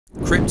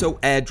Crypto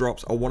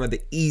airdrops are one of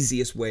the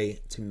easiest way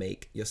to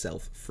make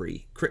yourself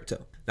free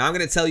crypto. Now I'm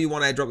going to tell you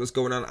one airdrop that's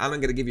going on, and I'm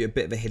going to give you a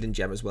bit of a hidden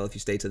gem as well if you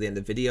stay till the end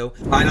of the video.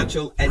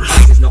 Financial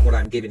advice is not what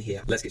I'm giving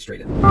here. Let's get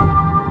straight in.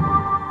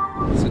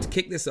 So to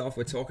kick this off,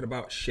 we're talking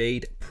about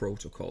Shade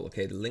Protocol.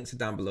 Okay, the links are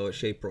down below at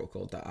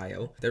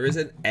shadeprotocol.io. There is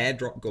an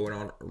airdrop going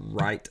on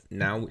right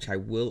now, which I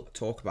will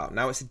talk about.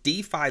 Now, it's a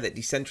DeFi that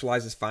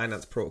decentralizes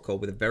finance protocol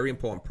with a very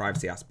important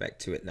privacy aspect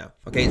to it now.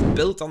 Okay, it's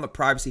built on the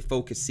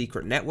privacy-focused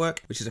Secret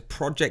Network, which is a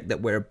project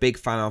that we're a big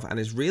fan of and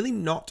is really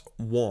not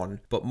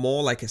one, but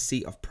more like a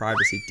seat of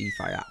privacy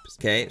DeFi apps.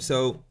 Okay,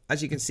 so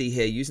as you can see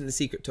here, using the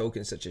secret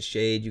tokens such as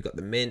Shade, you've got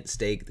the mint,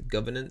 stake, the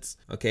governance.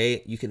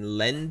 Okay, you can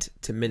lend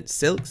to Mint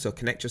Silk, so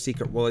connect your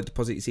secret wallet,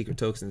 deposit your secret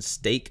tokens, and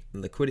stake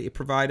and liquidity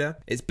provider.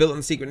 It's built on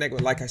the secret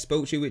network, like I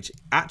spoke to, which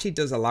actually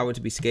does allow it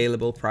to be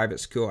scalable, private,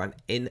 secure, and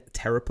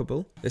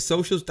interruptible. The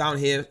socials down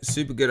here,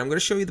 super good. I'm going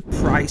to show you the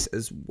price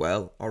as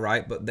well. All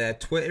right, but their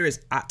Twitter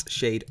is at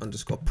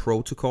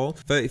Shade_protocol,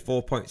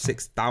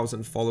 34.6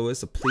 thousand followers.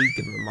 So please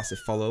give them a massive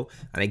follow.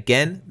 And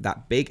again,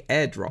 that big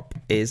airdrop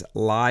is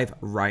live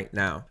right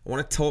now. I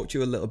want to talk to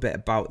you a little bit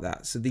about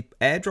that. So the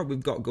airdrop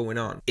we've got going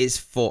on is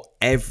for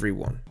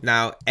everyone.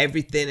 Now,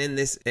 everything in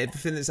this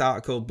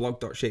article,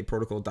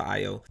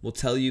 blog.shadeprotocol.io, will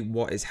tell you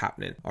what is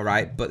happening. All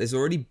right, but there's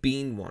already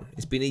been one.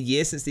 It's been a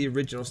year since the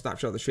original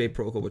snapshot of the Shade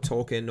Protocol. We're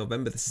talking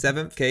November the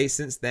 7th. Okay,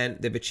 since then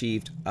they've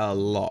achieved a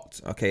lot.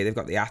 Okay, they've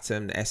got the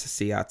Atom, the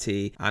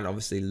SCRT, and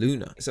obviously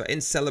Luna. So in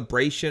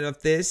celebration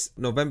of this,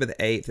 November the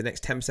 8th, the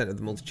next 10% of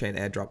the multi-chain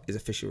airdrop is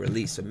officially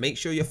released. So make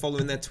sure you're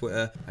following their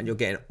Twitter and you're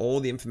getting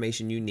all the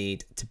information you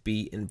need to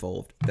be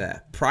involved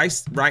there.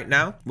 Price right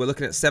now, we're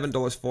looking at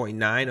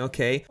 $7.49.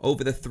 Okay,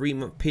 over the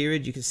 3-month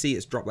period, you can see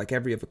it's dropped like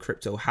every other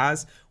crypto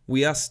has.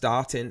 We are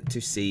starting to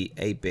see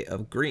a bit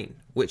of green,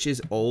 which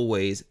is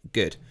always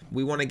good.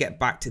 We want to get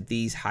back to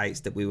these heights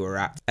that we were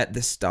at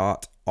the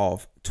start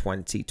of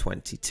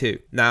 2022.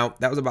 Now,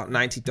 that was about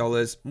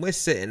 $90. We're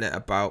sitting at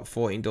about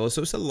 $14,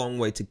 so it's a long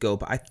way to go,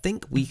 but I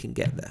think we can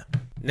get there.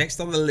 Next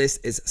on the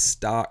list is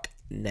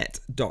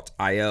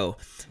Net.io.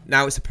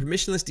 Now, it's a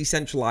permissionless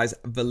decentralized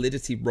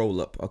validity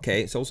rollup.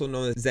 Okay, it's also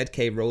known as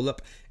ZK rollup.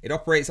 It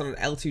operates on an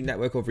L2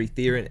 network over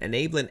Ethereum,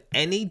 enabling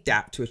any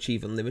dApp to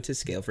achieve unlimited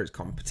scale for its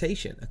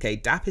computation. Okay,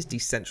 dApp is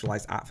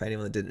decentralized app for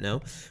anyone that didn't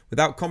know,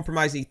 without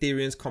compromising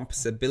Ethereum's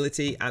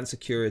composability and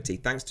security,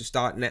 thanks to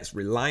Starknet's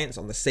reliance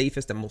on the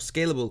safest and most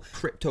scalable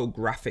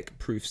cryptographic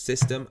proof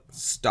system,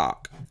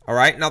 Stark. All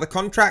right, now the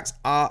contracts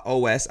are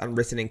OS and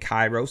written in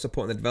Cairo,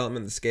 supporting the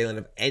development and the scaling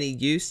of any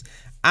use.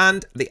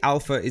 And the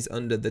alpha is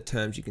under the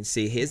terms you can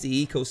see. Here's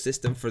the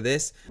ecosystem for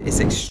this.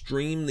 It's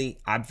extremely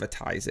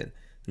advertising.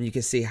 And you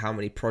can see how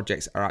many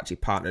projects are actually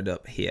partnered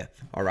up here.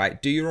 All right,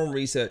 do your own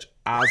research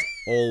as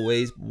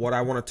always. What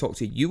I want to talk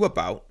to you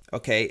about,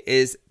 okay,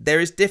 is there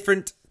is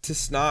different to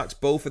snarks,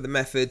 both of the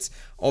methods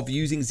of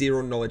using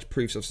zero knowledge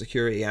proofs of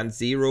security and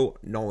zero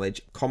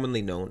knowledge,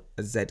 commonly known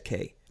as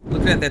ZK.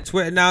 Looking at their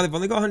Twitter now, they've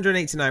only got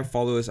 189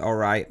 followers, all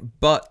right,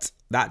 but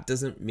that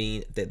doesn't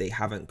mean that they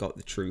haven't got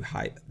the true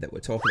hype that we're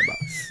talking about.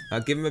 Now,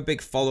 give them a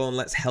big follow and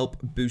let's help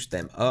boost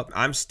them up.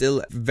 I'm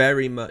still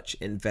very much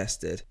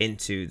invested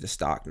into the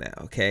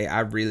Starknet, okay? I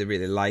really,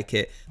 really like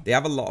it. They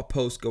have a lot of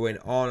posts going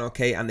on,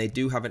 okay? And they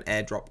do have an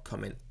airdrop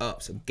coming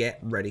up, so get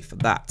ready for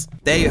that.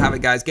 There you have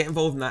it, guys. Get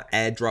involved in that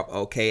airdrop,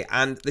 okay?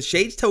 And the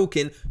Shades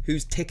token,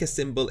 whose ticker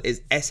symbol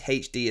is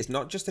SHD, is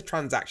not just a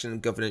transaction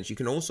and governance. You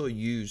can also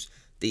use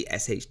the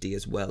SHD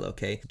as well,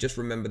 okay? Just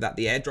remember that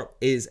the airdrop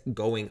is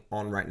going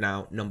on right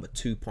now, number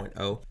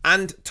 2.0.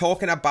 And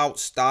talking about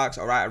Starks,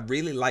 all right, I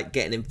really like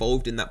getting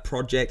involved in that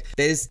project.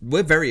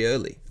 We're very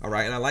early, all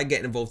right? And I like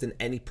getting involved in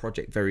any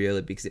project very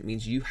early because it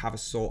means you have a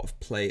sort of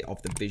play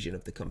of the vision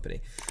of the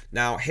company.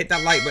 Now, hit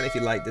that like button if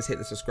you like this, hit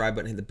the subscribe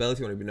button, hit the bell if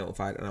you want to be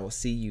notified, and I will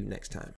see you next time.